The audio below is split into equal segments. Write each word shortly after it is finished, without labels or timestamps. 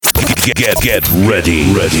Get ready.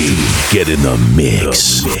 Get in the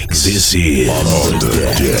mix. This is On the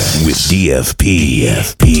Deck with DFP.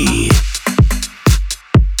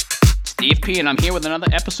 It's DFP, and I'm here with another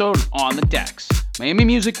episode of On the Decks. Miami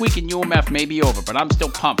Music Week in UMF may be over, but I'm still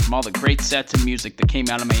pumped from all the great sets and music that came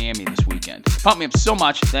out of Miami this weekend. It pumped me up so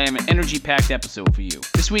much that I have an energy-packed episode for you.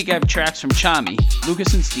 This week I have tracks from Chami,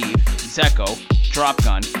 Lucas and Steve, Zeko,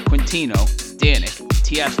 Dropgun, Quintino, Danik,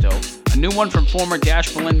 Tiesto, a new one from former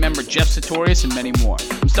Dash Berlin member Jeff Sartorius, and many more.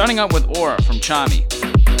 I'm starting out with Aura from Chami.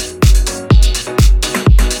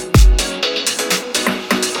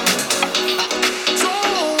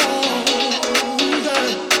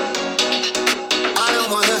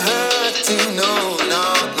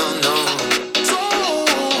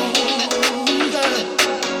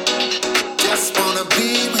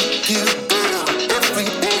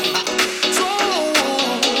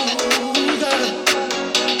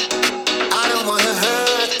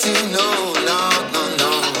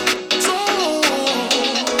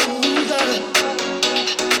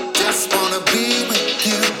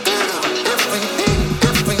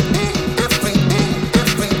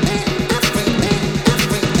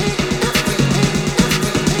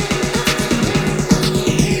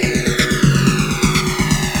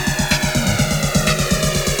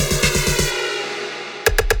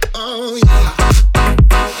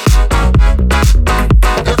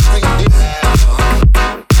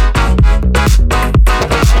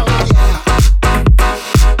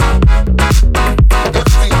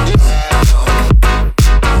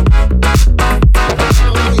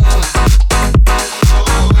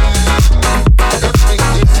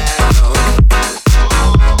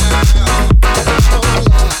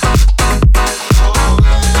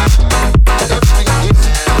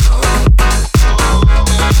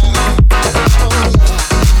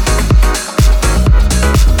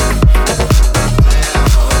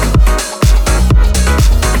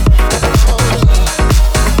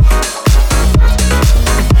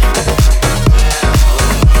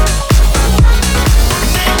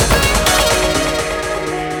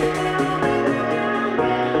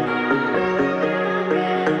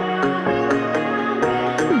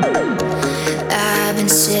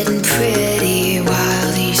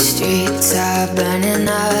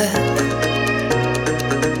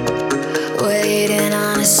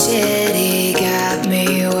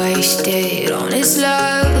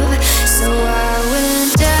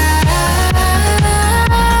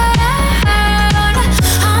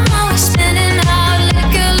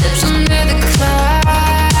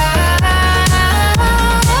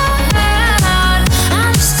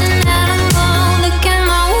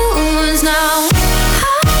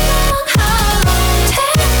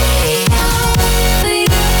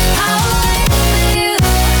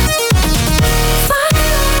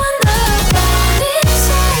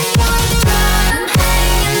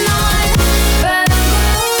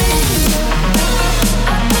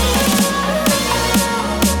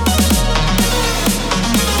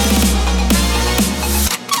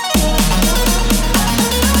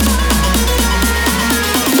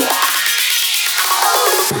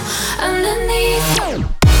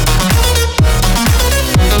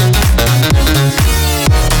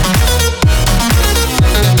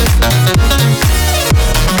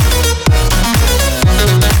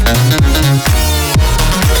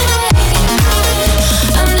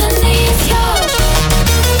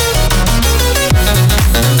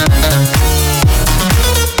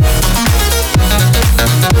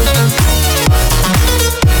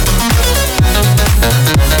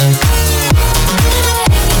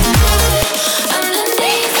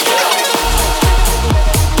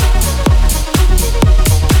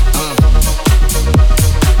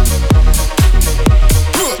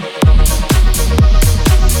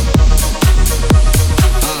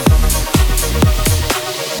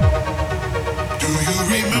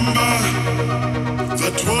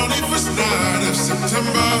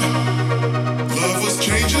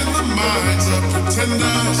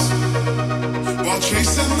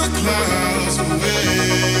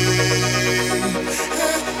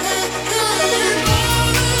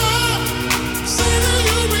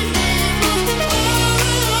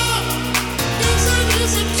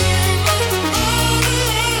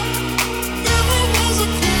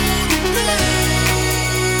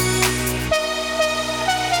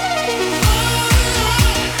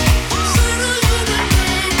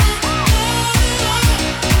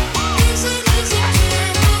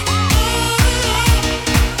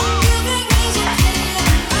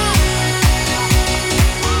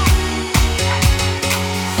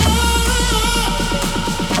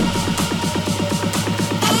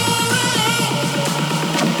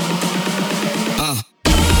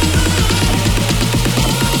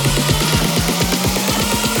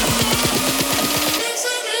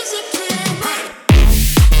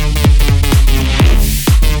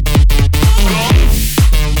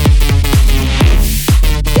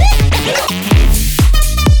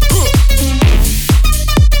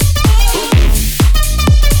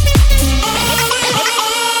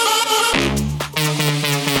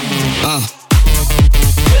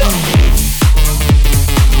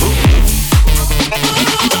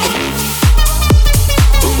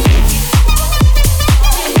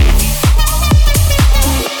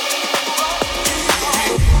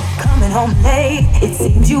 It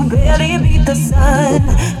seems you barely beat the sun.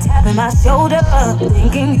 Tapping my shoulder,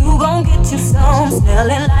 thinking you gon' get you some.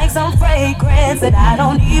 Smelling like some fragrance that I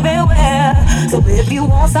don't even wear. So if you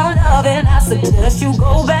want some loving, I suggest you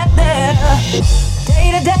go back there.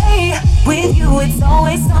 Day to day, with you it's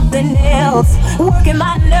always something else. Working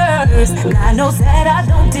my nerves, God knows that I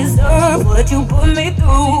don't deserve what you put me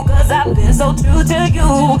through. Cause I've been so true to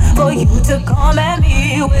you. For you to come at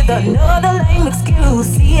me with another lame excuse.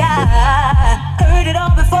 See, I heard it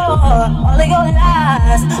all before. All of your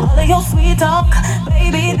lies, all of your sweet talk.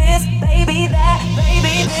 Baby this, baby that,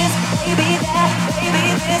 baby this, baby that,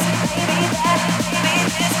 baby this, baby that, baby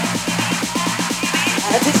this.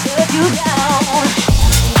 I had to shut you down.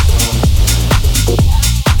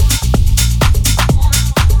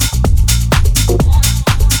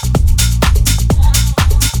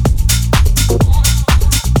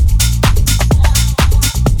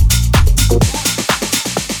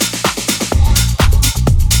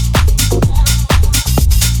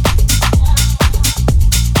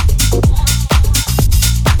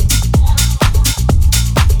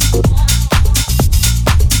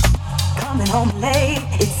 Home late,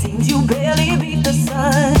 it seems you barely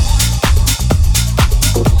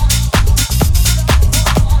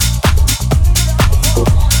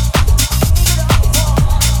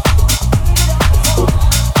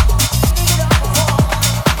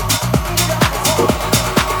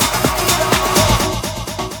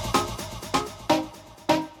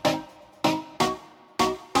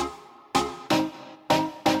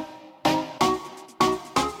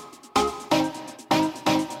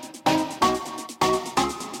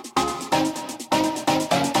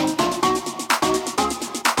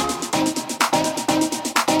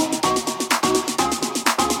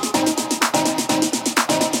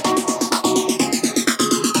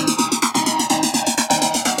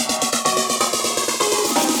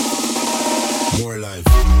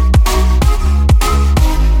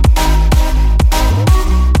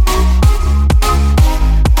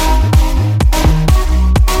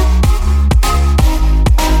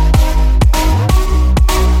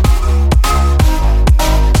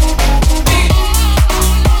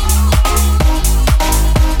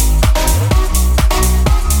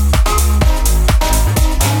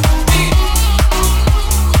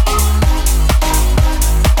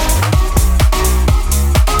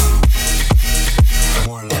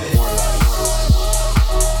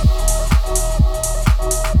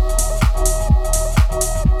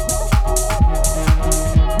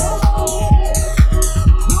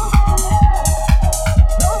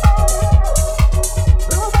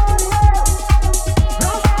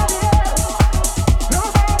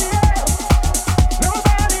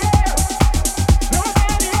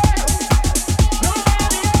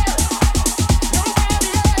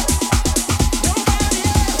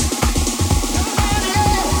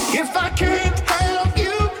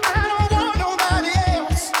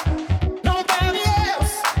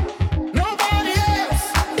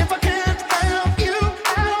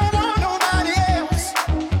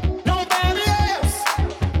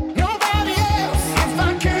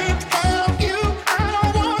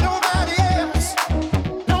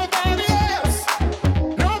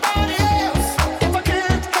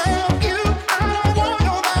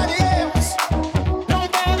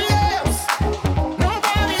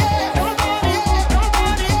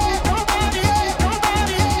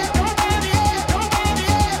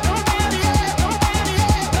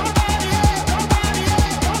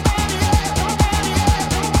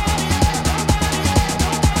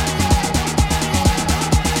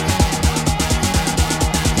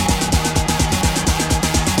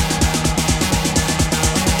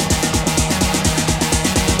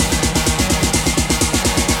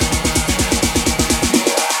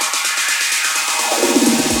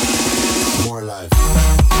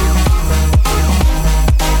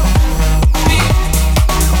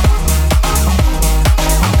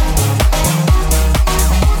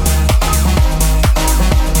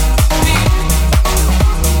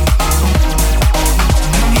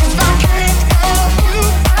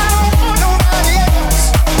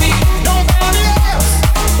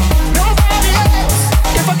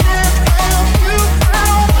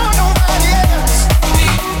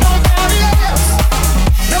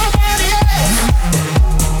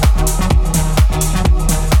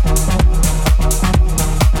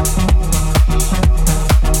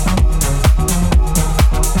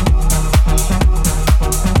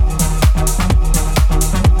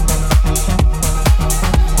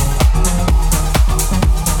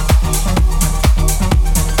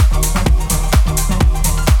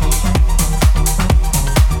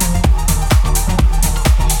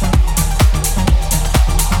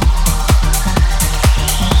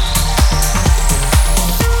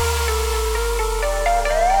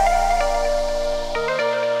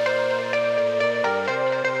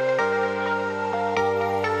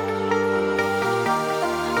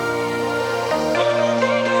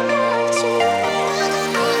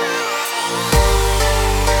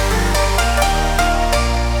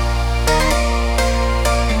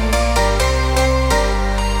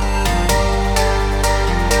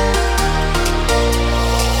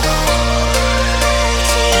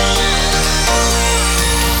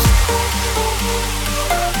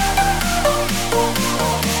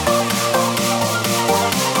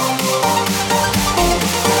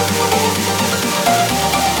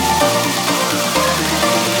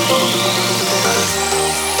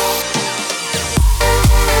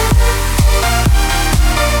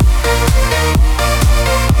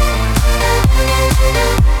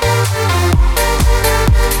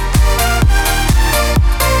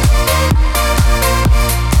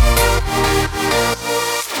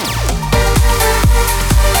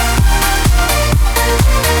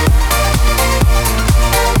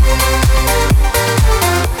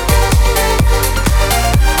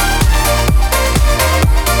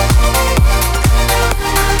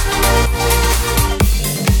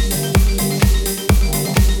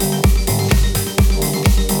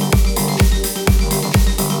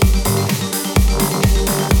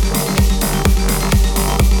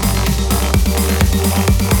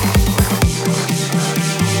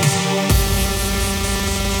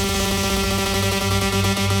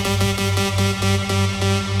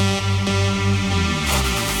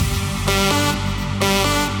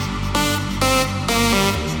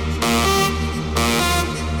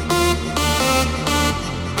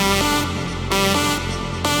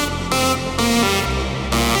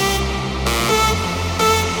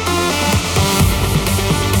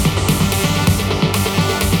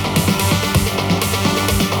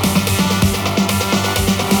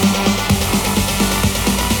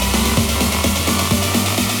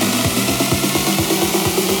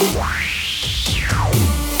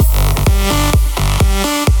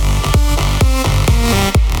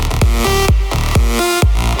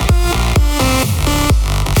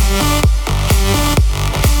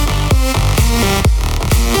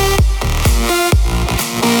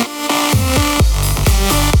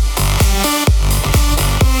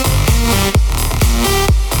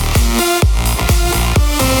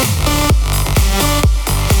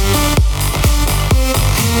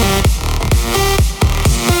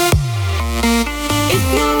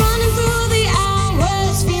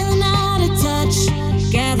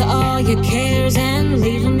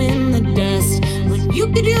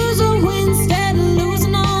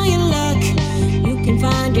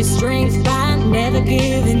your strength by never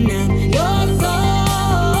giving up. Your gold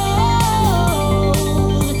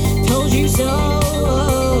told you so.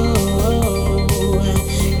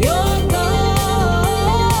 Your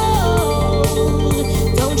gold,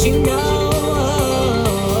 don't you know?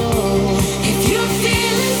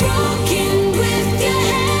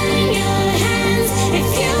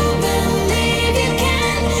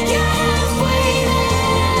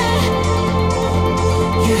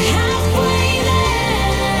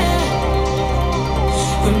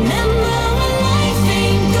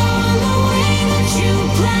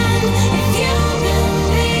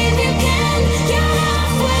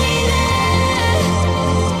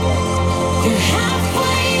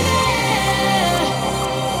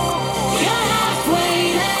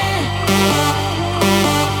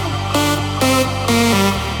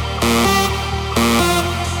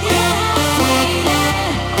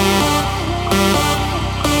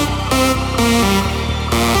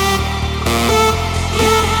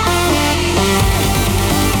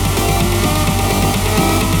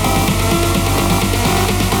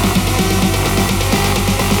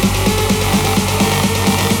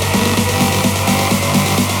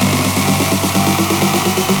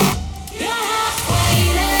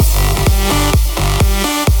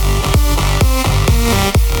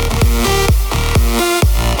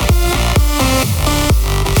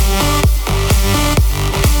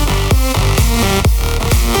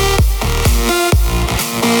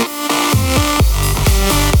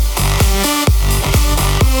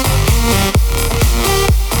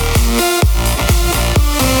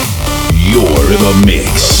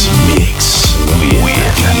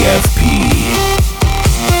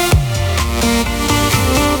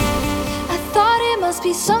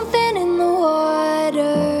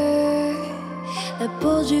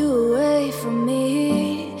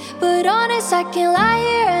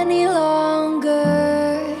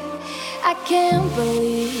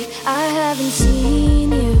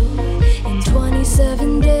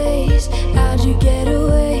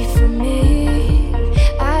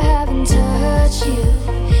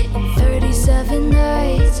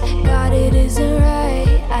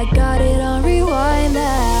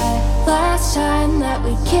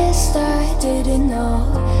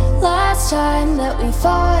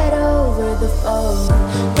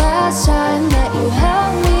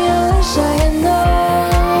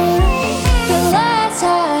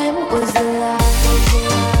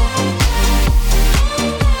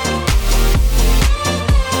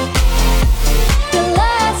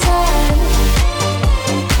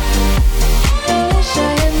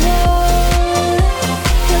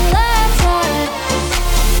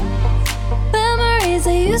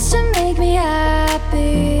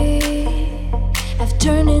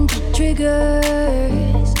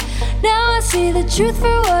 Truth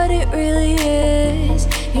for what it really is.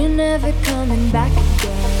 You're never coming back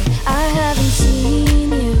again. I haven't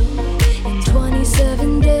seen you in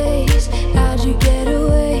 27 days. How'd you get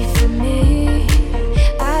away from me?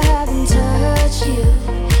 I haven't touched you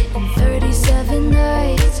in 37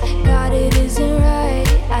 nights. God, it isn't right.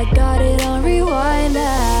 I got it on rewind.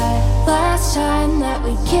 Last time that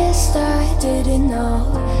we kissed, I didn't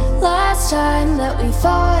know. Last time that we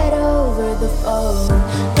fought over the phone.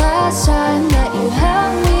 Last time that you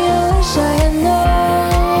held me, I wish I had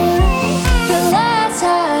known. The last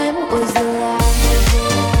time was the last.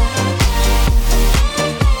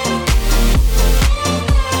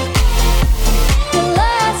 The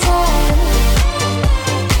last time,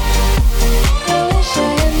 I wish I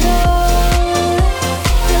had known.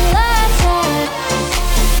 The last time.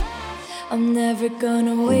 I'm never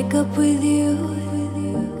gonna wake up with you.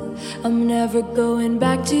 I'm never going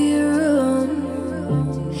back to your room.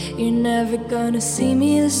 You're never gonna see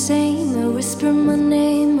me the same, or whisper my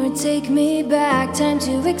name, or take me back. Time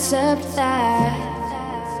to accept that.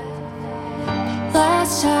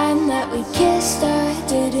 Last time that we kissed, I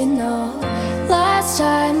didn't know. Last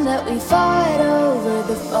time that we fought over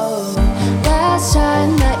the phone. Last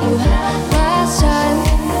time that you had. Last time,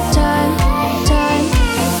 time, time,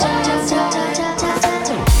 time, time, time, time,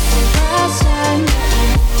 time. Last time.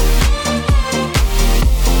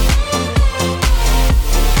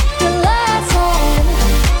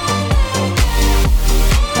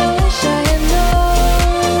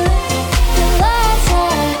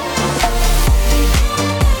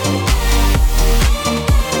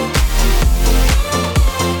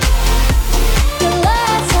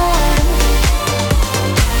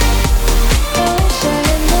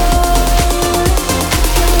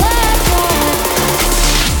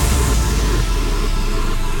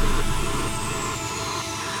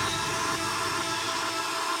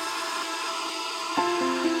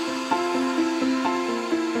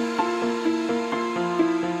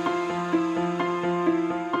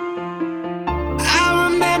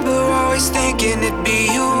 can it be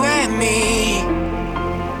you and me?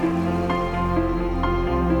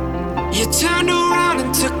 You turned around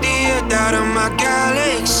and took the earth out of my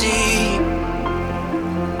galaxy.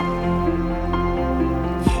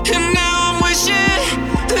 And now I'm wishing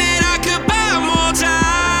that I could buy more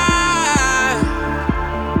time.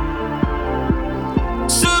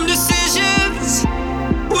 Some decisions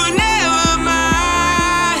were never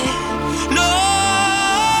mine. No,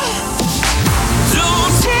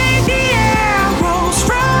 don't take the arrows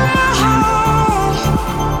from my heart.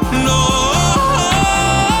 No,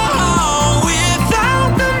 without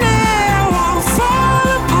them they won't fall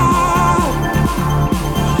apart.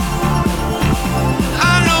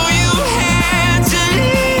 I know you had to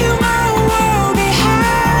leave my world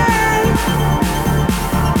behind,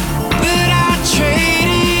 but I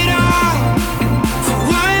traded all for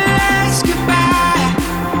one last goodbye.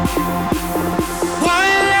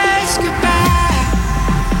 One last goodbye.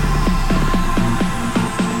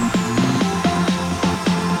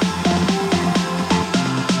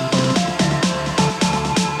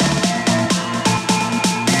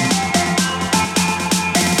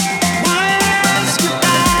 One last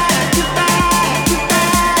goodbye, goodbye,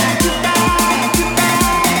 goodbye, goodbye,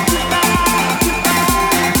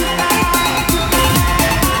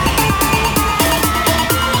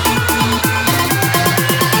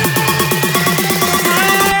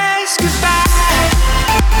 one last goodbye.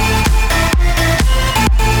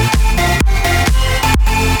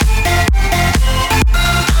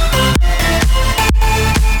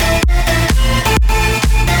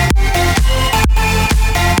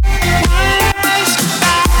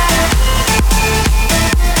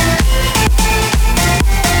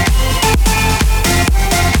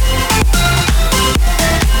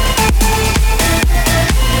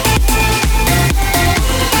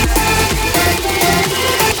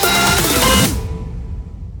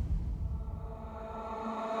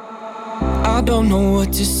 I don't know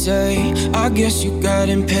what to say. I guess you got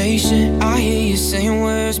impatient. I hear you saying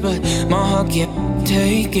words, but my heart can't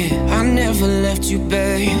take it. I never left you,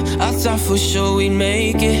 babe. I thought for sure we'd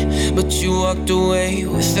make it, but you walked away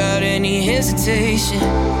without any hesitation.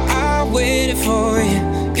 I waited for you,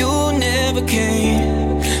 you never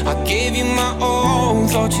came. I gave you my all,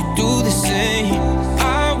 thought you'd do the same.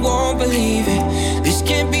 I won't believe it, this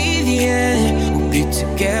can't be the end. We'll be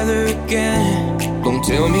together again. Don't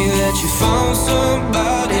tell me that you found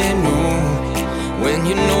somebody new, when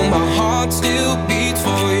you know my heart still beats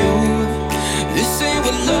for you. This ain't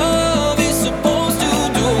what love is supposed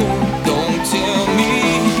to do. Don't tell me,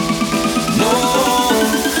 no,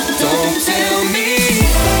 don't tell me.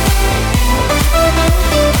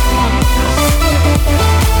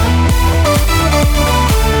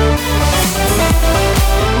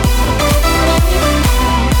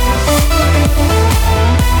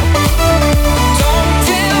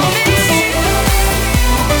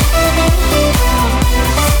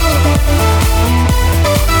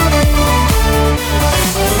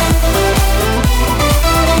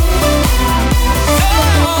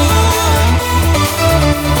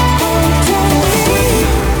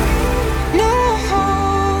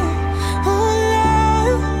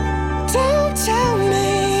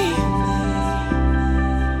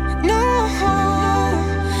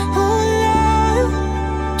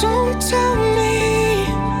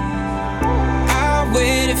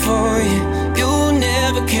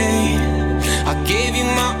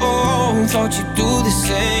 Thought you'd do the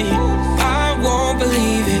same. I won't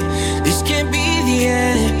believe it, this can't be the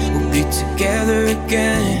end. We'll be together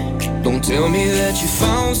again. Don't tell me that you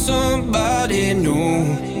found somebody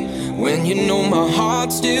new, when you know my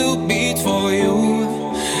heart still beats for you.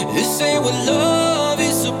 This ain't what love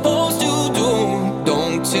is supposed to do.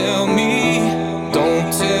 Don't tell me, don't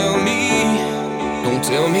tell me, don't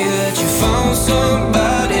tell me that you found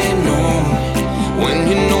somebody new, when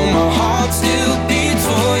you know my heart still beats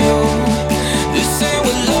for you. This ain't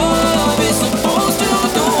what love is supposed to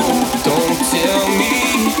do. Don't tell me,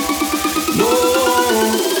 no,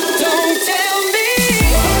 don't tell me.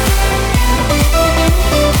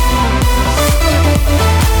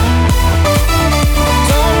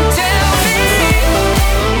 Don't tell me.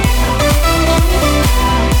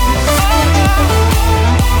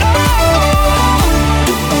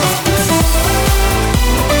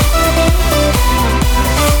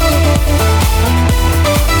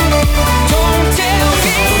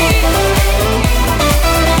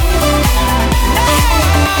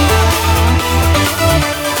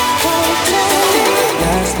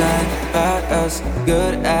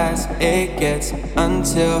 Good as it gets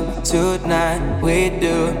until tonight we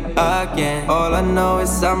do again. All I know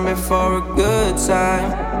is I'm in for a good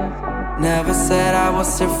time. Never said I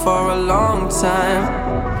was here for a long time.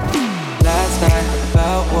 Last night,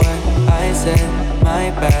 about what I said,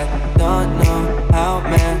 my bad. Don't know how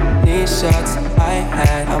many shots I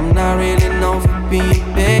had. I'm not really known for being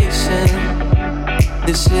patient.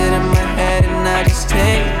 This shit in my head and I just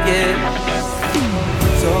take it.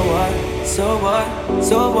 So what? So what?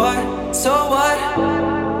 So what? So what?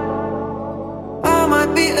 I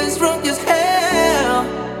might be as drunk as hell.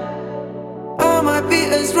 I might be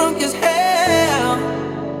as drunk as hell.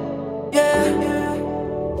 Yeah.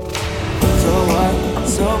 So what?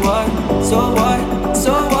 So what? So what?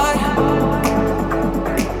 So what?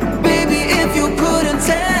 Baby, if you couldn't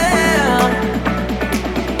tell,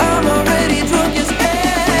 I'm already drunk as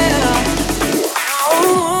hell.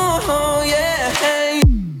 Oh, yeah.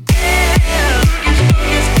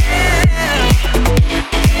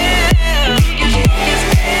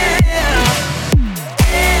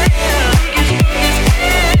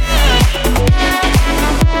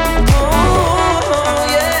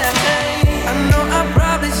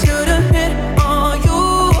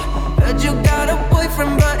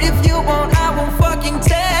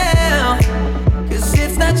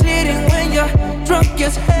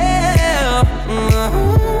 As hell.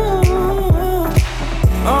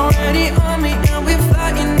 Already on me and we're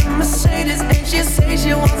flying in Mercedes, and she says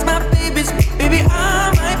she wants my babies. Baby,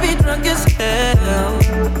 I might be drunk as hell,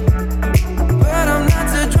 but I'm not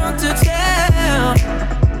too drunk to tell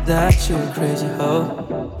that you're a crazy hoe.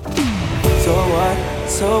 So what?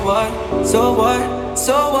 So what? So what?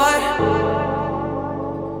 So what?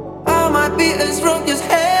 I might be as drunk as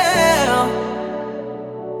hell.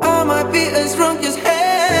 I might be as drunk as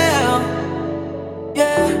hell.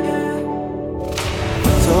 Yeah.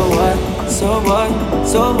 So what? So what?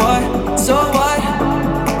 So what? So what?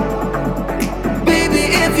 Baby,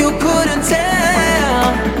 if you couldn't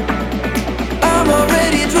tell, I'm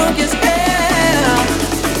already drunk as hell.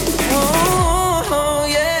 Oh,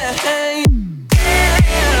 yeah.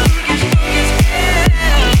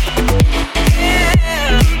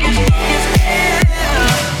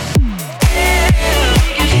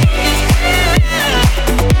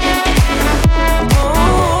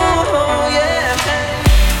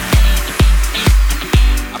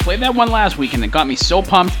 Played that one last week and it got me so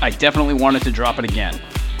pumped I definitely wanted to drop it again.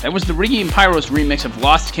 That was the Riggy and Pyros remix of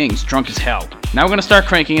Lost Kings' Drunk as Hell. Now we're going to start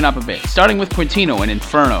cranking it up a bit, starting with Quintino and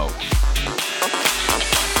Inferno.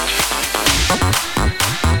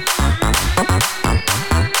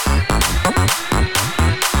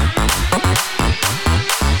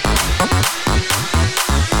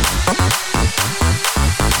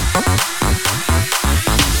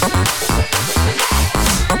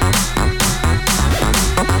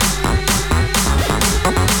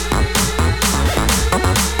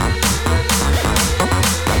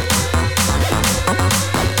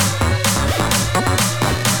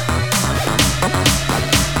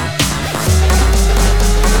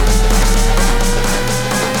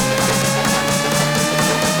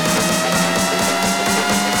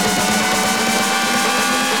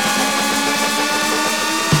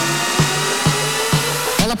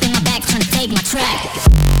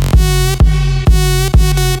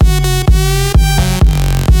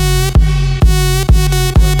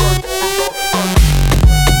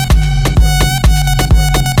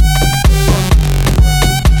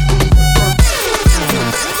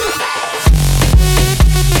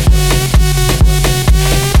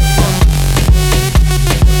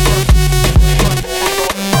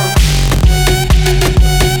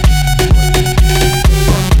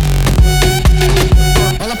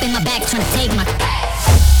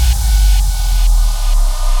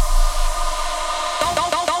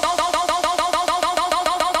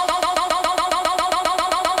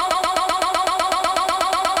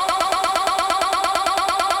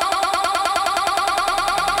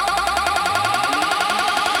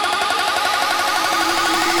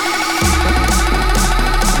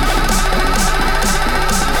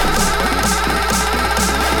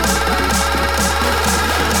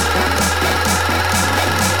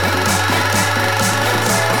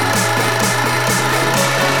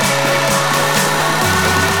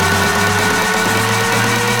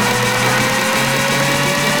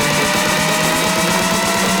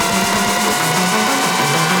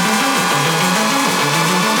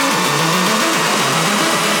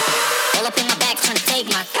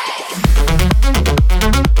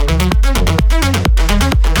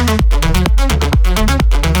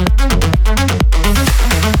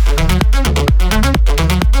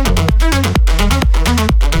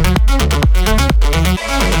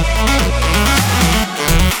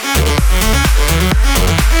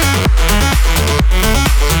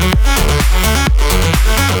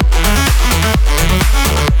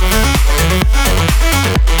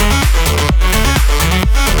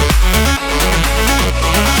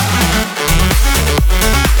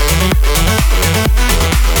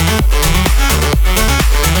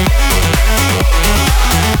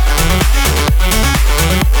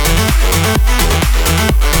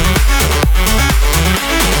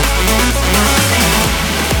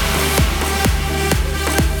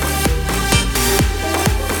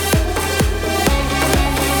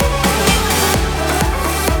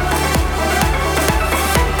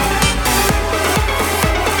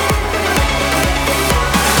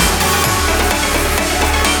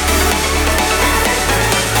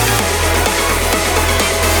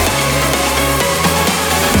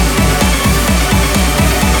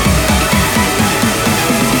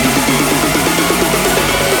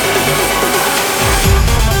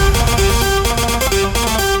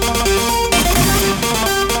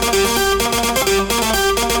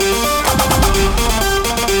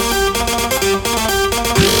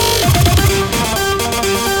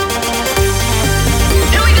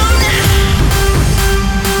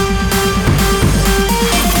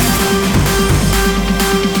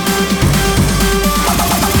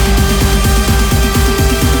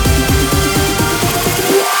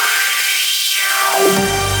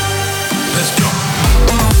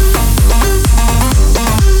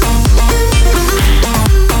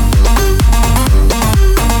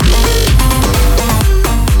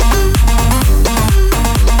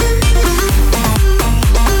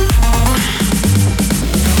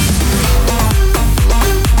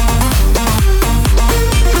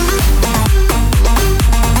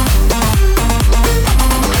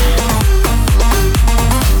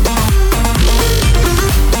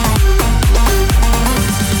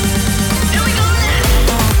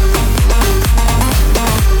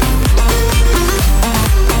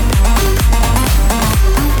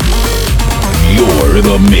 into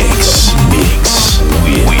the mix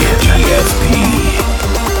with DFP.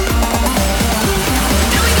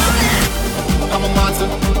 I'm a monster.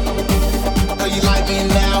 Oh, you like me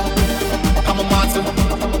now? I'm a monster.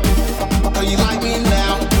 Oh, you like me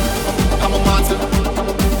now? I'm a monster.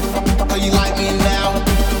 Oh, you like me now?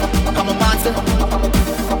 I'm a monster.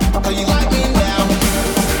 Oh, you like me now?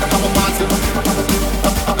 I'm a monster.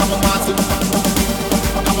 I'm a monster.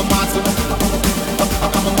 I'm a monster.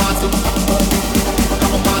 I'm a monster. I'm a monster.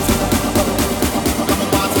 I'm a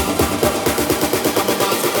monster. I'm a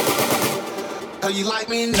monster. Oh, you like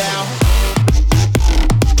me now?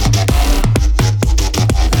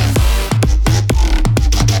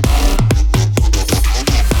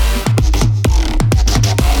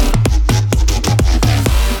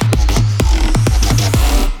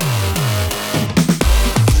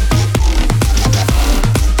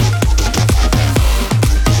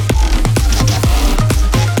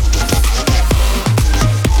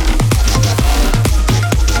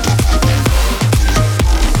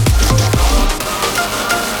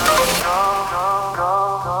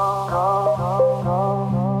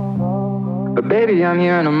 Baby, I'm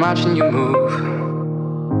here and I'm watching you move.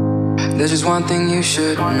 There's just one thing you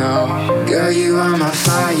should know. Girl, you are my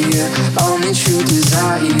fire, only true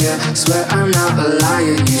desire. Swear I'm not a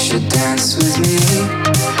liar, you should dance with me.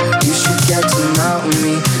 You should get to know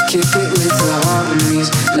me, kick it with the homies.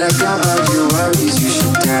 Let go of your worries, you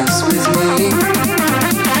should dance with me.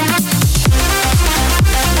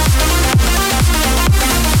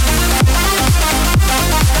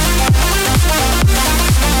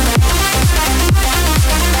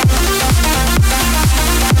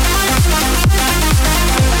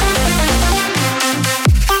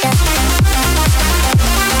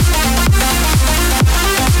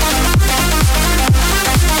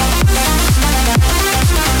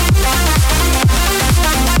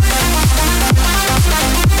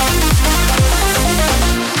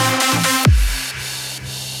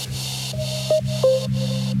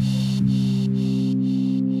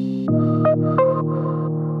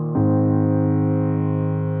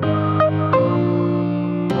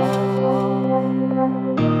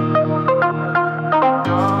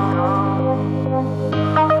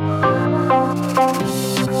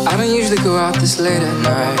 Go out this late at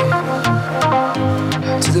night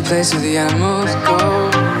to the place where the animals go.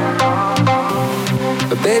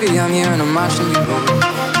 But baby, I'm here and I'm watching you move.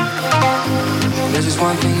 There's just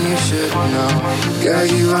one thing you should know. Girl,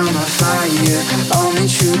 you are my fire, only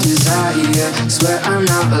true desire. Swear I'm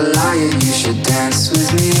not a liar, you should dance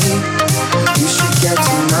with me. You should get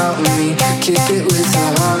to know me, kick it with the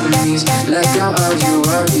homies. Let go of your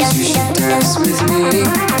worries, you should dance with me.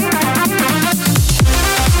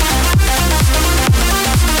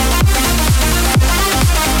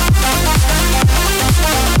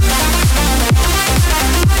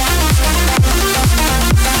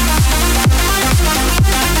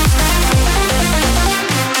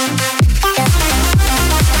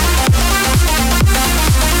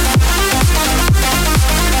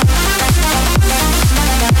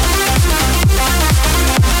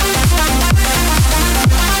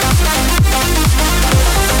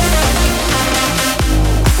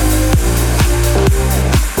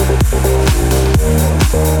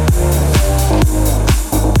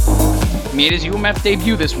 Made his UMF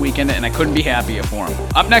debut this weekend, and I couldn't be happier for him.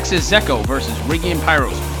 Up next is Zeko versus Riggy and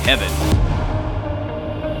Pyros, Heaven.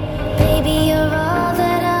 Baby, you're all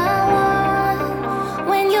that I want.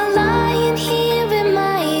 When you're lying here in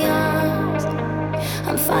my arms,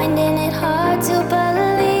 I'm finding it hard to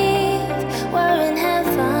believe we're in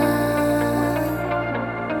heaven.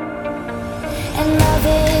 And love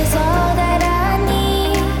is all that I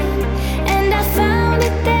need, and I found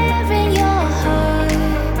it there in your heart.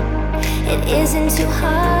 It isn't too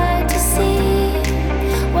hard to see,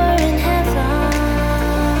 we're in heaven.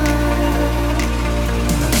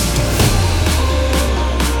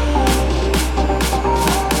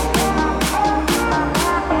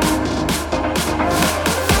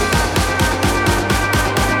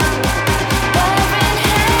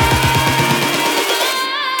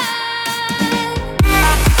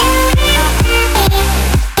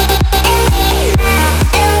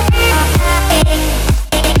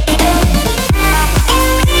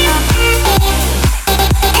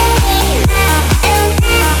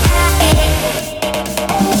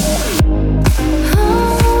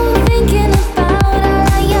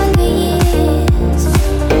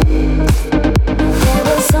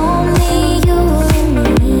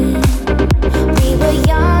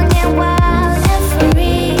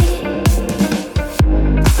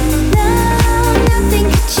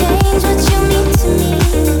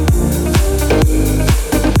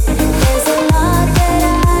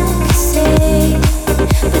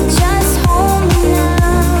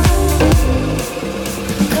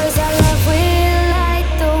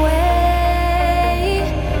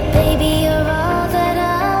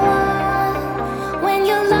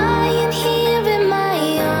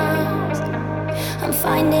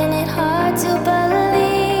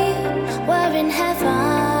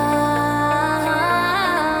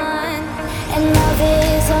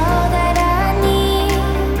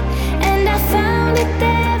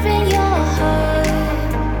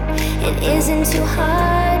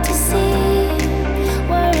 hard to see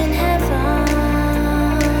we're in heaven.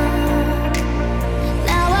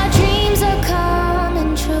 Now our dreams are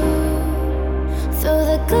coming true through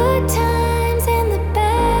the good times and the bad.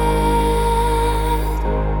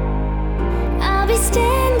 I'll be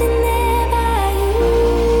standing there by you.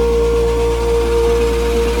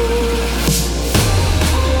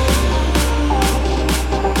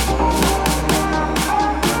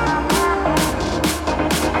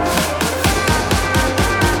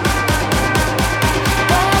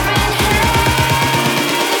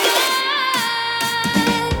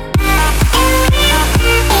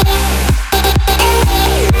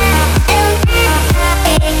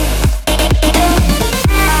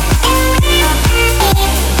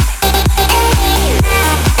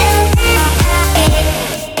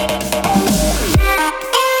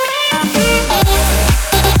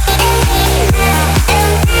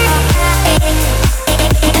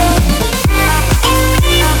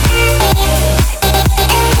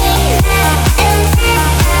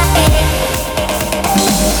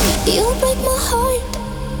 You break my heart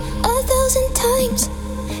 1,000 times.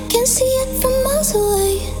 Can see it from miles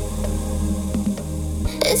away.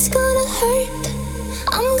 It's gonna hurt,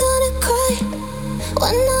 I'm gonna cry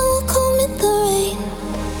when I walk home in the rain.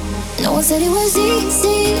 No one said it was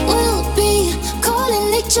easy, we'll be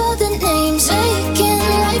calling each other names, making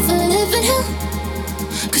life a living hell.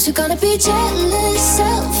 Cause we're gonna be jealous,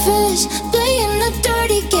 selfish, playing a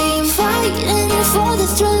dirty game, fighting for the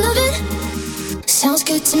thrill of it. Sounds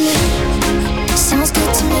good to me, sounds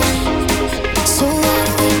good to me. So why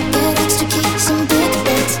do we get extra keys and big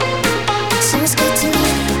beds? Sounds good to me,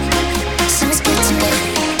 sounds good to me.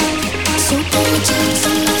 So bring me jeans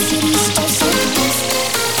and my cities, don't say this.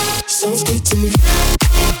 Sounds good to me.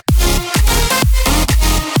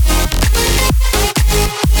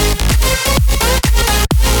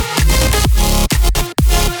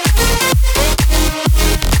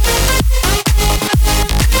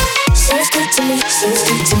 Sounds good to me, sounds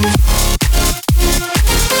good to me.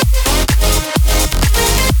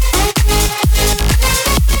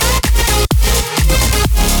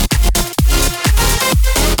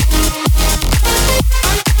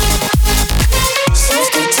 Sounds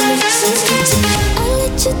good to me, sounds good to me. I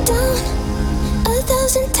let you down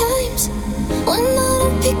 1,000 times when I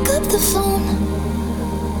don't pick up the phone.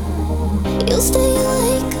 You'll stay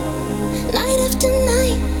awake night after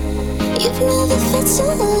night. You've never felt so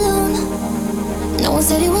alone. No one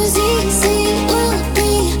said it was easy, we'll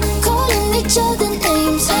be calling each other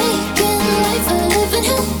names, making life a living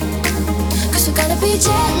hell. Cause we're gonna be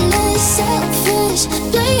jealous, selfish,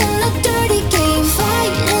 playing a dirty game,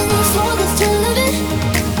 fighting for the thrill of it.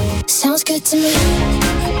 Sounds good to me,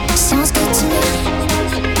 sounds good to me.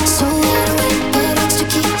 So why do we get extra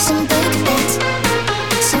keys and big beds?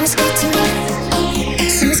 Sounds good to me,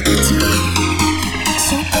 sounds good to me.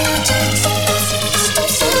 So gorgeous,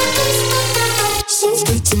 sounds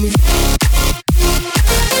good to me.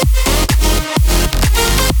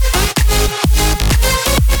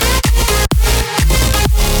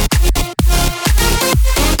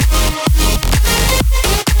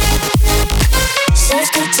 Sounds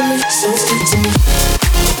good to me, sounds good to me.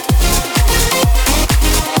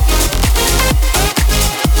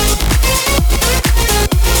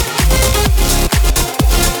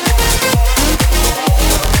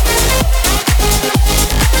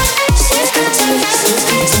 Sounds good to me, sounds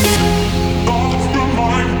good to me.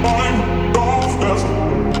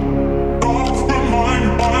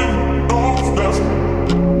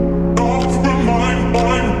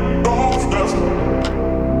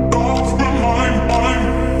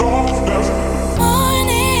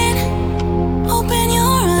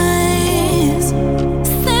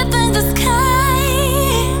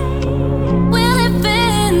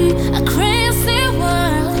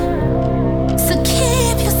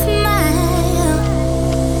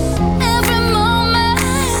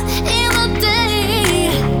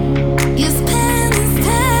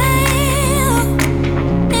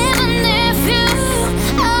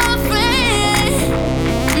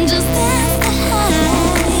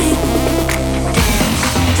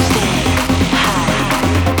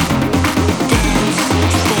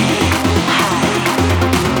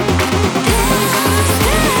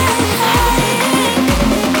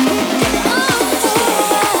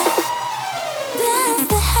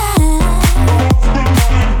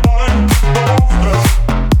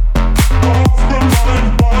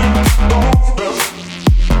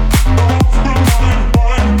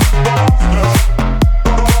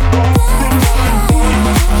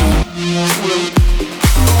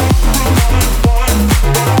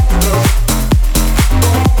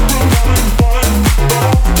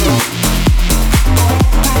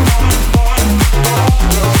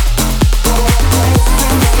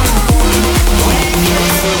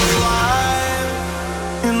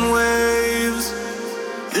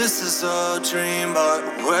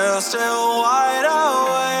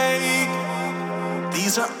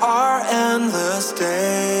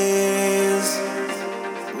 days.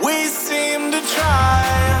 We seem to try,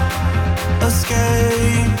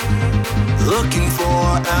 escape, looking for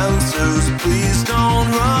answers. Please don't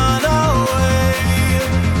run away.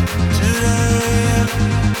 Today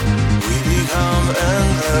we become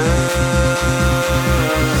endless.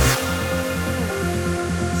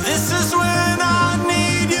 This is when I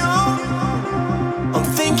need you. I'm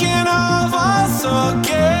thinking of us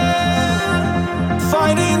again,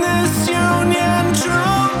 fighting this union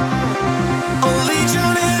true,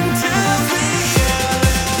 allegiance until the end.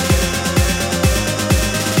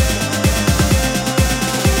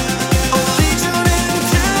 Allegiance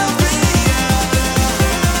until the end.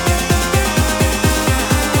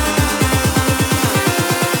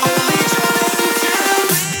 Allegiance until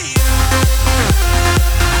the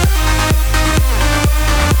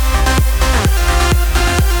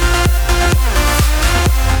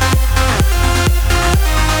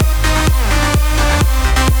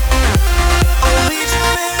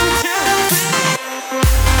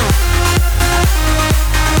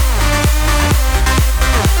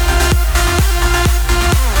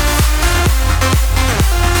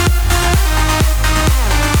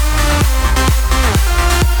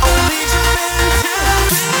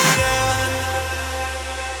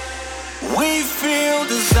we feel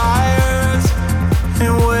desires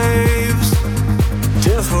in waves,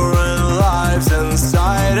 different lives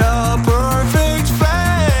inside a perfect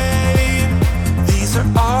fate. These are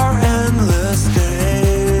our endless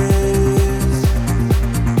days.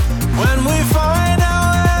 When we find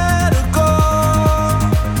out where to go,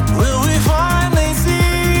 will we finally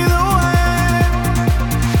see the way?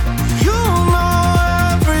 You know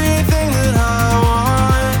everything that I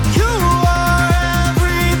want. You are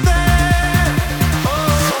everything.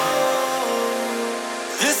 Oh,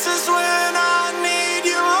 this is when I need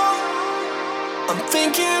you. I'm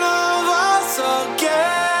thinking of us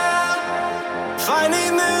again,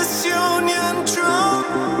 finding this union true,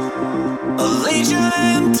 allegiance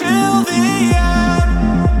until the end.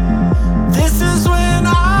 This is when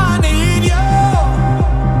I need you.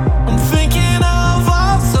 I'm thinking of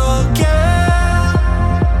us again,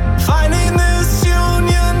 finding this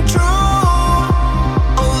union true,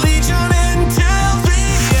 allegiance until the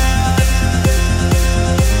end.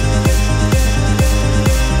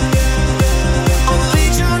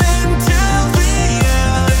 Allegiance until the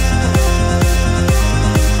end.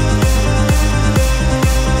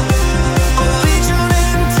 Allegiance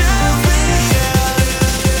until the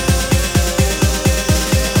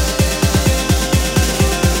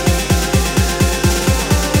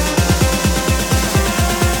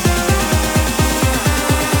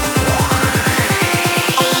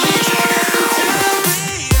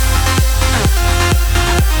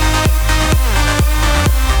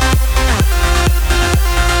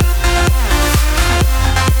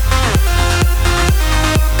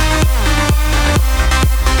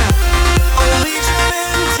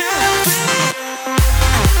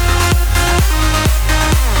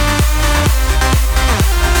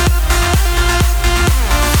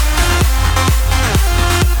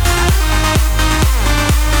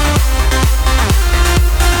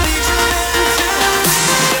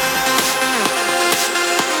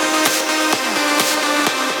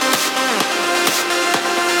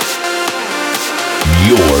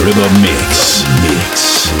You're in the mix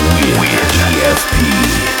with DFP.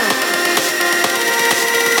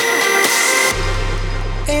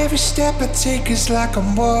 Every step I take is like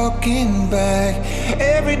I'm walking back.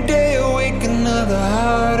 Every day I wake another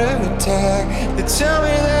heart attack. They tell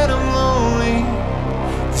me that I'm lonely.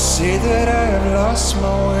 They say that I have lost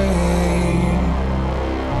my way.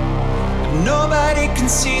 Nobody can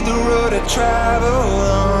see the road I travel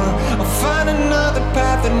on. I'll find another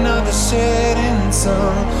path, another setting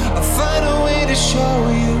sun. I'll find a way to show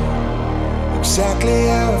you exactly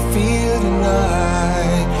how I feel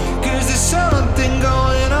tonight. 'Cause there's something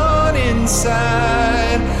going on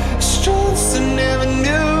inside, strengths I never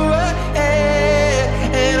knew I had.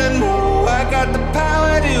 And I know I got the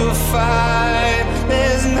power to fight.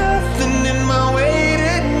 There's nothing in my way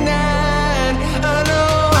tonight. I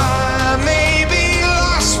know I may be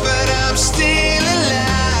lost, but I'm still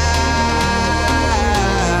alive.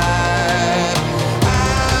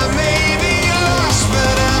 I may be lost,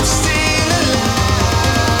 but I'm still alive.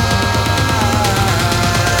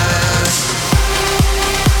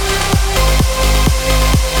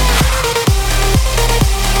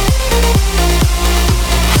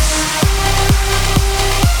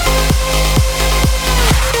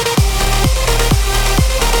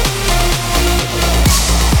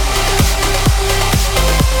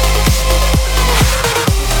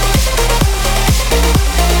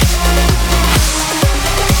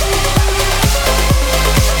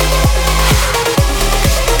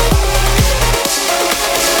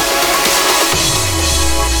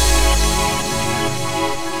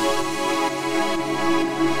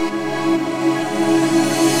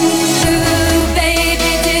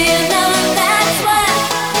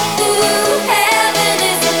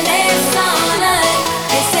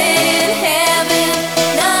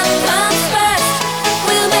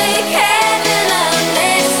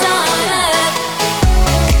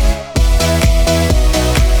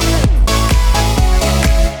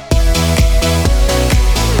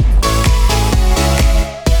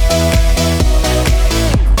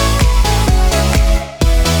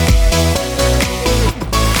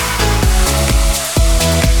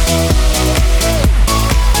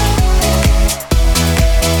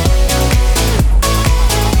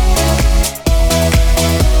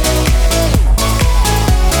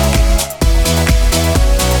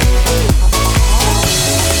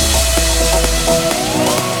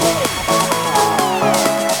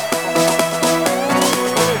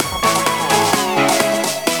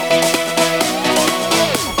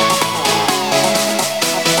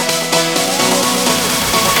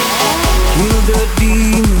 the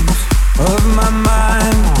demons of my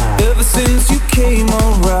mind ever since you came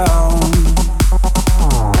around.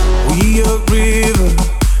 We a river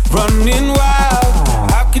running wild.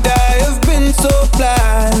 How could I have been so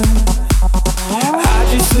blind? I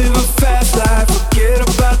just live a fast life, forget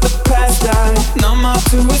about the past. I numb out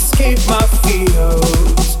to escape my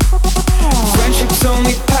fears. Friendships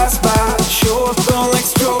only pass by, show up on like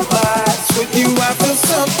strobe lights. With you I feel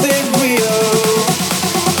something real.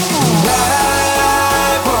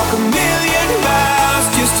 I walk a million miles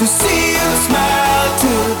just to see you smile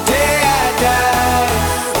till the day I die.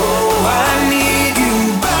 Oh, I need you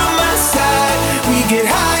by my side. We get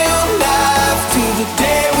high on life till the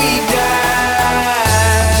day we die.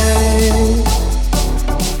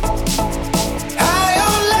 High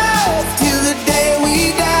on life till the day we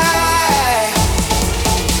die.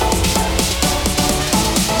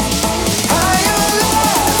 High on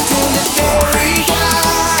life till the day we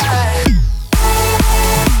die.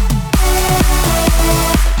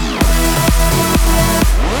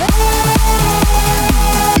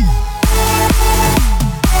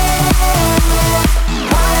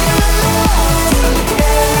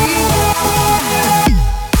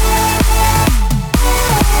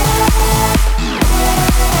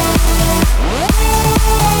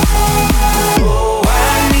 Oh, I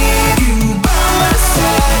need you by my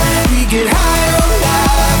side. We get high on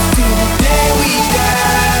life till the day we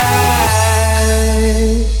die.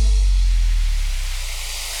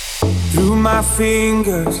 Through my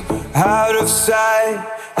fingers, out of sight.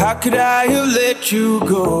 How could I have let you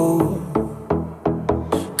go?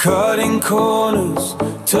 Cutting corners,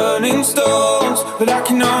 turning stones, but I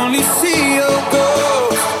can only see your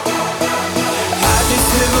ghost. I just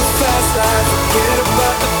live a fast life, forget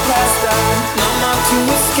about the past. I numb out to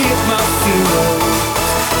escape my fears.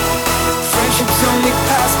 Friendships only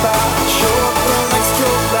pass by, show up on like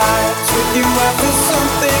strobe lights. With you I feel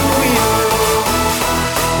something real.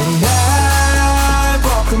 And I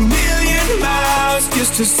walk a million miles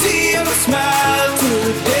just to see you smile till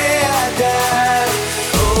the day I die.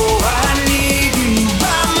 Oh, I need you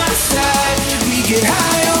by my side. We get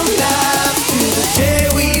high on life till the day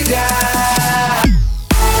we die.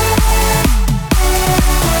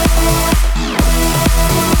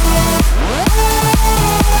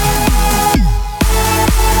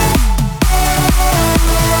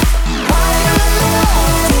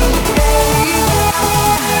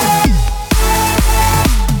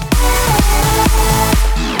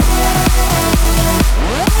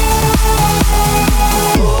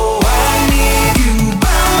 Oh, I need you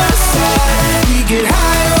by my side. We get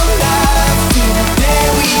high on life till the day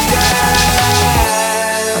we die.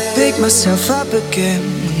 I pick myself up again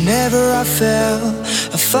whenever I fell.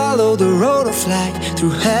 I follow the road of light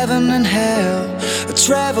through heaven and hell. I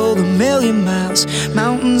traveled a million miles,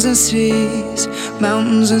 mountains and seas,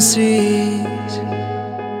 mountains and seas.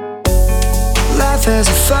 Life has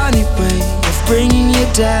a funny way of bringing you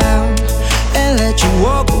down and let you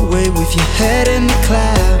walk away with your head in the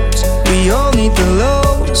clouds. We all need the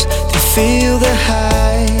lows to feel the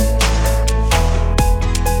highs.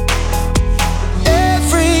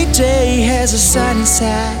 Every day has a sunny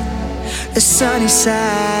side, a sunny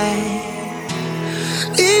side.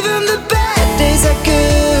 Even the bad days are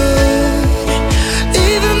good.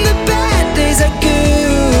 Even the bad days are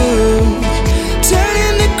good.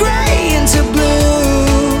 Turning the gray into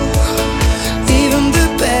blue. Even the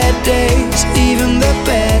bad days, even the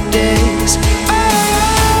bad days. Oh,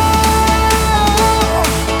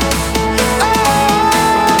 oh.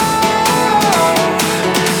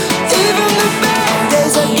 Even the bad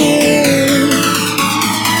days are good.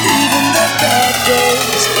 Even the bad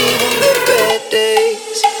days, even the bad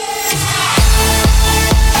days.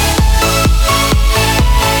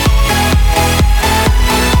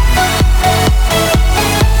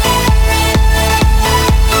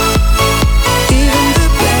 Even the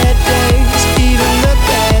bad days, even the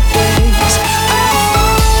bad days.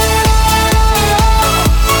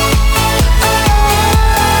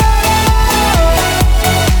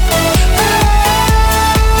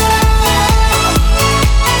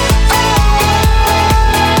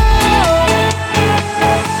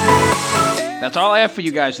 That's all I have for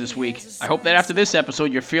you guys this week. I hope that after this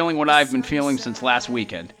episode you're feeling what I've been feeling since last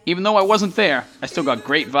weekend. Even though I wasn't there, I still got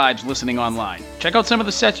great vibes listening online. Check out some of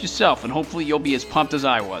the sets yourself and hopefully you'll be as pumped as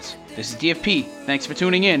I was. This is DFP. Thanks for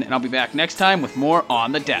tuning in and I'll be back next time with more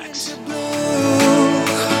On the Decks.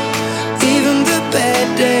 Even the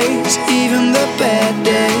bad days, even the bad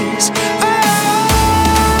days.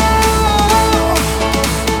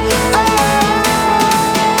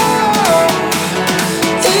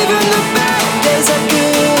 Even the bad days are good.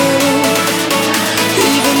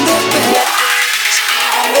 Even the bad days.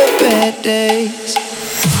 bad days.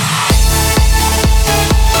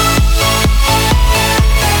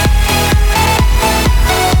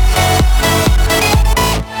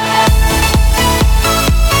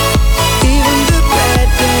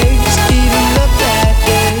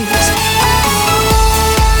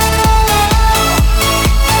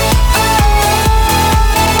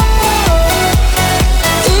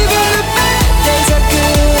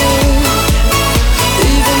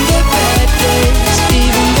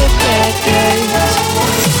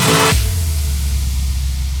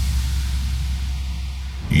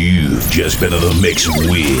 Just been in the mix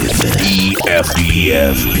with DFP.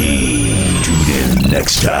 Tune in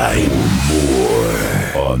next time for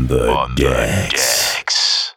more on the decks.